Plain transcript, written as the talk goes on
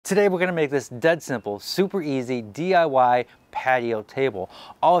Today we're gonna make this dead simple, super easy DIY patio table,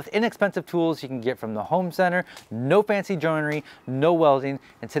 all with inexpensive tools you can get from the home center, no fancy joinery, no welding,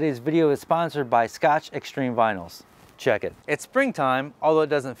 and today's video is sponsored by Scotch Extreme Vinyls. Check it. It's springtime, although it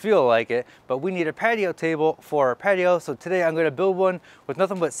doesn't feel like it, but we need a patio table for our patio, so today I'm gonna build one with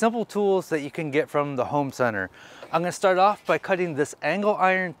nothing but simple tools that you can get from the home center. I'm gonna start off by cutting this angle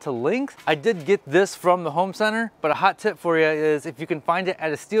iron to length. I did get this from the home center, but a hot tip for you is if you can find it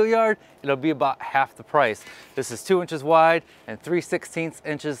at a steel yard, it'll be about half the price. This is 2 inches wide and 3/16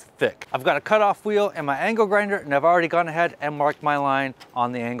 inches thick. I've got a cutoff wheel and my angle grinder, and I've already gone ahead and marked my line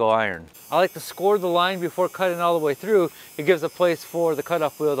on the angle iron. I like to score the line before cutting all the way through. It gives a place for the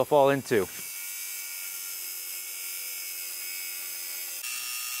cutoff wheel to fall into.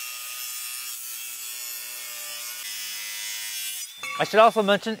 I should also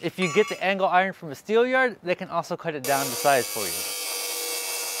mention, if you get the angle iron from a steel yard, they can also cut it down to size for you.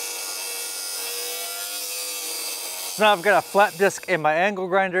 So now I've got a flat disc in my angle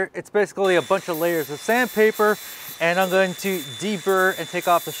grinder. It's basically a bunch of layers of sandpaper, and I'm going to deburr and take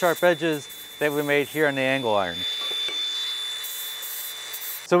off the sharp edges that we made here on the angle iron.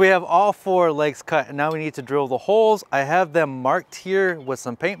 So we have all 4 legs cut, and now we need to drill the holes. I have them marked here with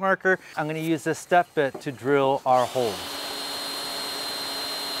some paint marker. I'm going to use this step bit to drill our holes.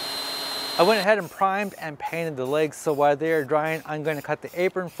 I went ahead and primed and painted the legs, so while they are drying, I'm going to cut the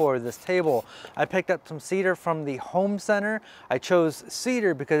apron for this table. I picked up some cedar from the home center. I chose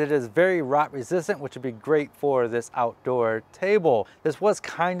cedar because it is very rot resistant, which would be great for this outdoor table. This was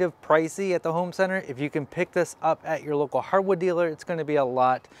kind of pricey at the home center. If you can pick this up at your local hardwood dealer, it's going to be a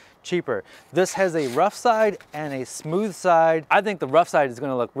lot cheaper. This has a rough side and a smooth side. I think the rough side is going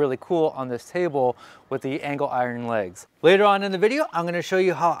to look really cool on this table with the angle iron legs. Later on in the video, I'm going to show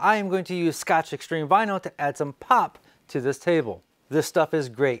you how I am going to use Scotch Extreme Vinyl to add some pop to this table. This stuff is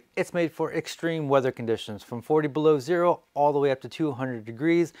great. It's made for extreme weather conditions, from 40 below zero all the way up to 200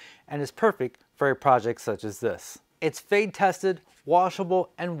 degrees, and is perfect for a project such as this. It's fade tested,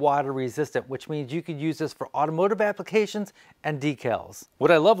 washable, and water resistant, which means you could use this for automotive applications and decals. What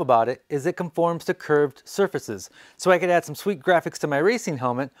I love about it is it conforms to curved surfaces, so I could add some sweet graphics to my racing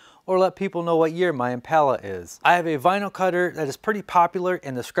helmet or let people know what year my Impala is. I have a vinyl cutter that is pretty popular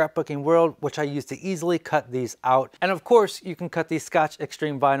in the scrapbooking world, which I use to easily cut these out. And of course, you can cut these Scotch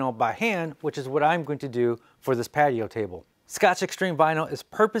Extreme Vinyl by hand, which is what I'm going to do for this patio table. Scotch Extreme Vinyl is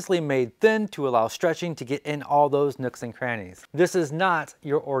purposely made thin to allow stretching to get in all those nooks and crannies. This is not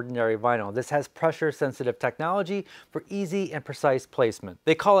your ordinary vinyl. This has pressure sensitive technology for easy and precise placement.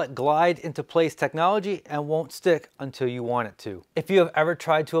 They call it glide into place technology and won't stick until you want it to. If you have ever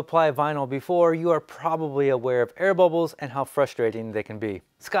tried to apply vinyl before, you are probably aware of air bubbles and how frustrating they can be.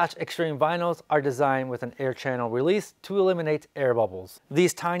 Scotch Extreme Vinyls are designed with an air channel release to eliminate air bubbles.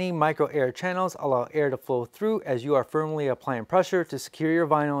 These tiny micro air channels allow air to flow through as you are firmly applying pressure to secure your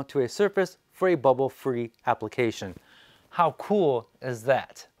vinyl to a surface for a bubble-free application. How cool is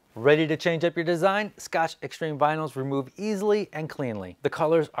that? Ready to change up your design? Scotch Extreme Vinyls remove easily and cleanly. The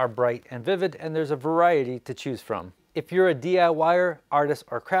colors are bright and vivid, and there's a variety to choose from. If you're a DIYer, artist,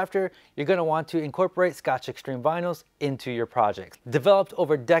 or crafter, you're going to want to incorporate Scotch Extreme Vinyls into your projects. Developed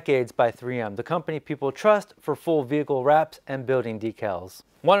over decades by 3M, the company people trust for full vehicle wraps and building decals.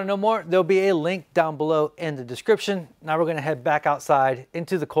 Want to know more? There'll be a link down below in the description. Now we're going to head back outside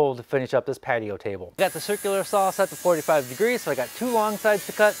into the cold to finish up this patio table. Got the circular saw set to 45 degrees, so I got 2 long sides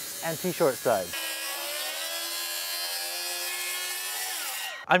to cut and 2 short sides.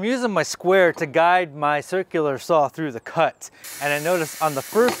 I'm using my square to guide my circular saw through the cut, and I noticed on the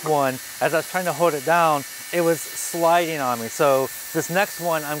first one, as I was trying to hold it down, it was sliding on me. So this next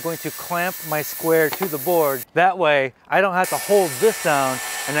one, I'm going to clamp my square to the board. That way, I don't have to hold this down,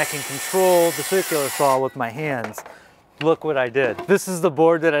 and I can control the circular saw with my hands. Look what I did. This is the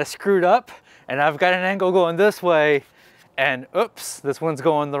board that I screwed up, and I've got an angle going this way, and oops, this one's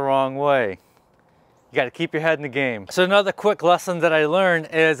going the wrong way. You got to keep your head in the game. So another quick lesson that I learned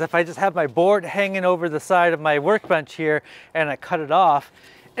is if I just have my board hanging over the side of my workbench here and I cut it off,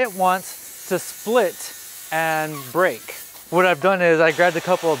 it wants to split and break. What I've done is I grabbed a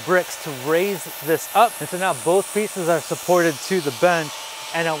couple of bricks to raise this up, and so now both pieces are supported to the bench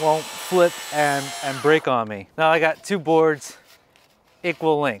and it won't flip and break on me. Now I got 2 boards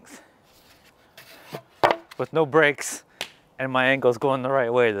equal length with no breaks, and my angle's going the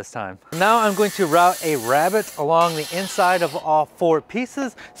right way this time. Now I'm going to route a rabbet along the inside of all 4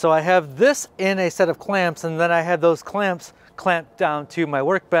 pieces. So I have this in a set of clamps, and then I have those clamps clamped down to my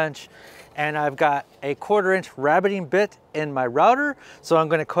workbench, and I've got a 1/4 inch rabbeting bit in my router. So I'm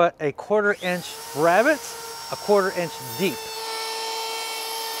going to cut a 1/4 inch rabbet, a 1/4 inch deep.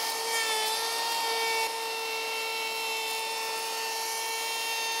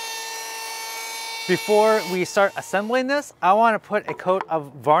 Before we start assembling this, I want to put a coat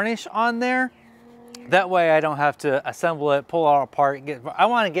of varnish on there. That way I don't have to assemble it, pull it all apart. I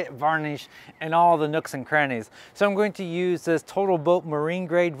want to get varnish in all the nooks and crannies. So I'm going to use this Total Boat marine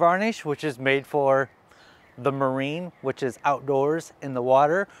grade varnish, which is made for the marine, which is outdoors in the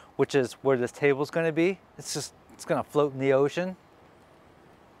water, which is where this table is going to be. It's going to float in the ocean.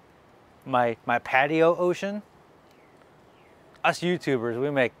 My patio ocean. Us YouTubers, we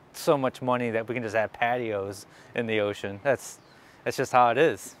make so much money that we can just have patios in the ocean. That's just how it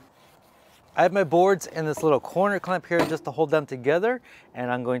is. I have my boards in this little corner clamp here just to hold them together,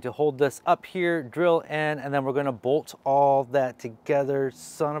 and I'm going to hold this up here, drill in, and then we're going to bolt all that together.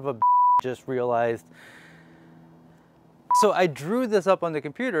 Son of a bitch, just realized. So I drew this up on the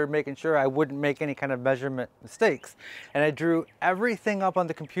computer, making sure I wouldn't make any kind of measurement mistakes. And I drew everything up on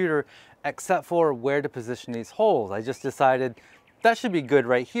the computer except for where to position these holes. I just decided that should be good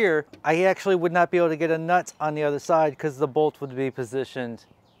right here. I actually would not be able to get a nut on the other side because the bolt would be positioned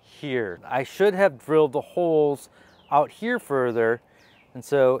here. I should have drilled the holes out here further, and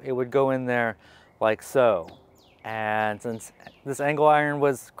so it would go in there like so. And since this angle iron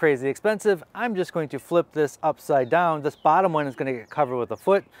was crazy expensive, I'm just going to flip this upside down. This bottom one is going to get covered with a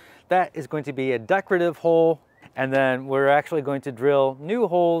foot. That is going to be a decorative hole, and then we're actually going to drill new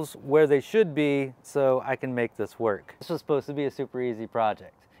holes where they should be so I can make this work. This was supposed to be a super easy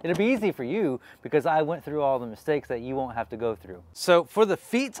project. It'll be easy for you because I went through all the mistakes that you won't have to go through. So for the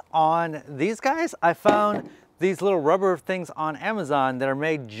feet on these guys, I found these little rubber things on Amazon that are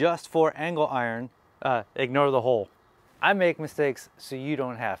made just for angle iron. Ignore the hole. I make mistakes so you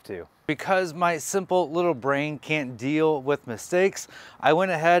don't have to. Because my simple little brain can't deal with mistakes, I went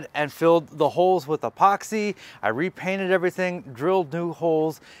ahead and filled the holes with epoxy. I repainted everything, drilled new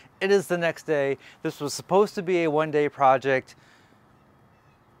holes. It is the next day. This was supposed to be a one-day project.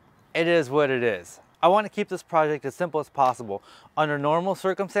 It is what it is. I want to keep this project as simple as possible. Under normal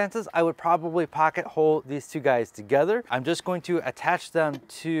circumstances, I would probably pocket hole these two guys together. I'm just going to attach them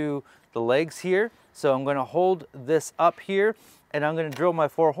to the legs here. So I'm going to hold this up here, and I'm going to drill my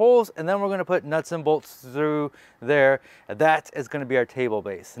 4 holes, and then we're going to put nuts and bolts through there. That is going to be our table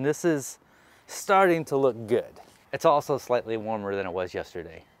base. And this is starting to look good. It's also slightly warmer than it was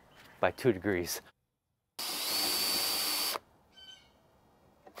yesterday by 2 degrees.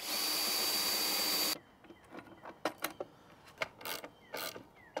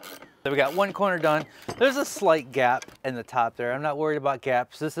 So we got one corner done. There's a slight gap in the top there. I'm not worried about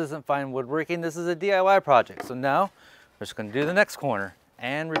gaps. This isn't fine woodworking. This is a DIY project. So now we're just gonna do the next corner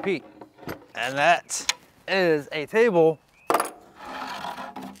and repeat. And that is a table.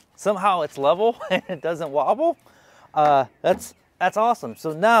 Somehow it's level and it doesn't wobble. That's awesome.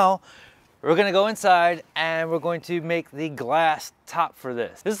 So now we're gonna go inside and we're going to make the glass top for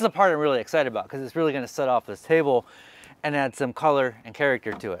this. This is the part I'm really excited about because it's really gonna set off this table and add some color and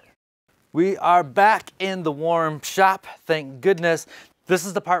character to it. We are back in the warm shop, thank goodness. This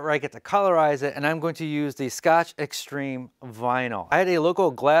is the part where I get to colorize it, and I'm going to use the Scotch Extreme vinyl. I had a local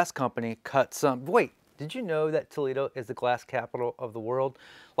glass company cut some, wait, did you know that Toledo is the glass capital of the world?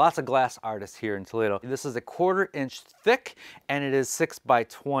 Lots of glass artists here in Toledo. This is a 1/4 inch thick, and it is 6 by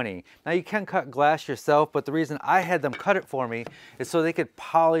 20. Now you can cut glass yourself, but the reason I had them cut it for me is so they could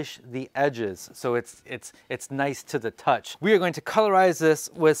polish the edges, so it's nice to the touch. We are going to colorize this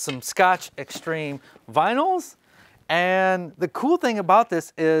with some Scotch Extreme vinyls, and the cool thing about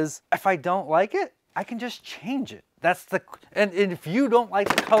this is if I don't like it, I can just change it. That's the, and if you don't like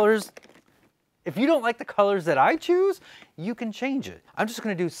the colors, if you don't like the colors that I choose, you can change it. I'm just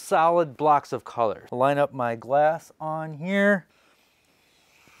gonna do solid blocks of color. Line up my glass on here.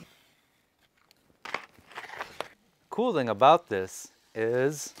 Cool thing about this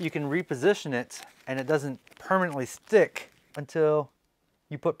is you can reposition it and it doesn't permanently stick until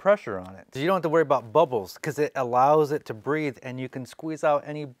you put pressure on it. So you don't have to worry about bubbles because it allows it to breathe and you can squeeze out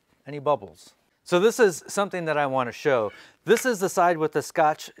any bubbles. So this is something that I want to show. This is the side with the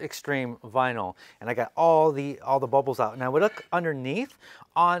Scotch Extreme vinyl, and I got all the bubbles out. Now we look underneath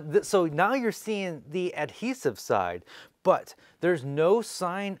on this, so now you're seeing the adhesive side, but there's no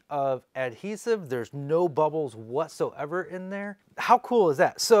sign of adhesive. There's no bubbles whatsoever in there. How cool is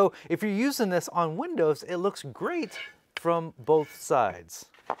that? So if you're using this on windows, it looks great from both sides.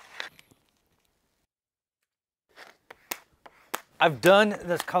 I've done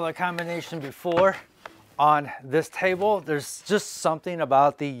this color combination before on this table. There's just something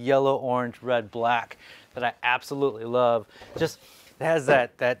about the yellow, orange, red, black that I absolutely love. Just it has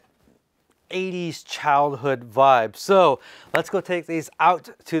that 80s childhood vibe. So let's go take these out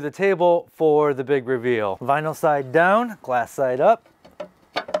to the table for the big reveal. Vinyl side down, glass side up.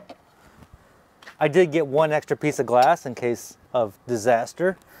 I did get one extra piece of glass in case of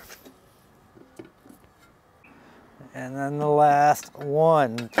disaster. And then the last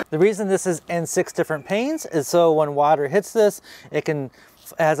one. The reason this is in 6 different panes is so when water hits this, it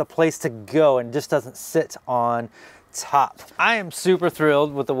has a place to go and just doesn't sit on top. I am super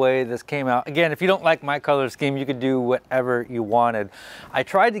thrilled with the way this came out. Again, if you don't like my color scheme, you could do whatever you wanted. I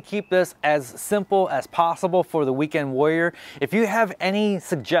tried to keep this as simple as possible for the weekend warrior. If you have any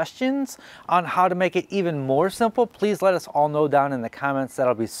suggestions on how to make it even more simple, please let us all know down in the comments.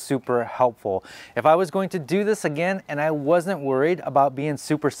 That'll be super helpful. If I was going to do this again and I wasn't worried about being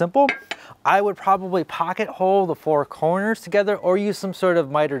super simple, I would probably pocket hole the 4 corners together or use some sort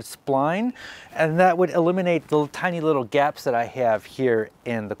of mitered spline, and that would eliminate the tiny little gaps that I have here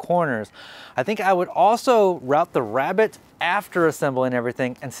in the corners. I think I would also route the rabbet after assembling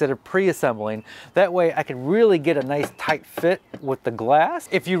everything instead of pre-assembling. That way I could really get a nice tight fit with the glass.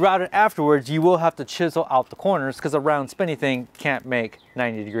 If you route it afterwards, you will have to chisel out the corners because a round spinny thing can't make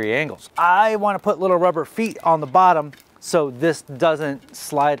 90-degree angles. I want to put little rubber feet on the bottom so this doesn't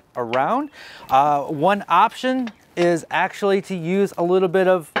slide around. One option is actually to use a little bit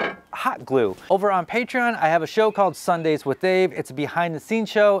of hot glue. Over on Patreon, I have a show called Sundays with Dave. It's a behind the scenes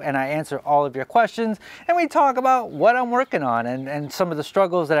show and I answer all of your questions and we talk about what I'm working on and some of the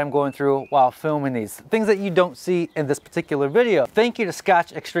struggles that I'm going through while filming these. Things that you don't see in this particular video. Thank you to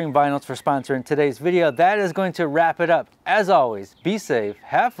Scotch Extreme Vinyls for sponsoring today's video. That is going to wrap it up. As always, be safe,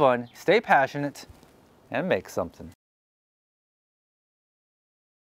 have fun, stay passionate, and make something.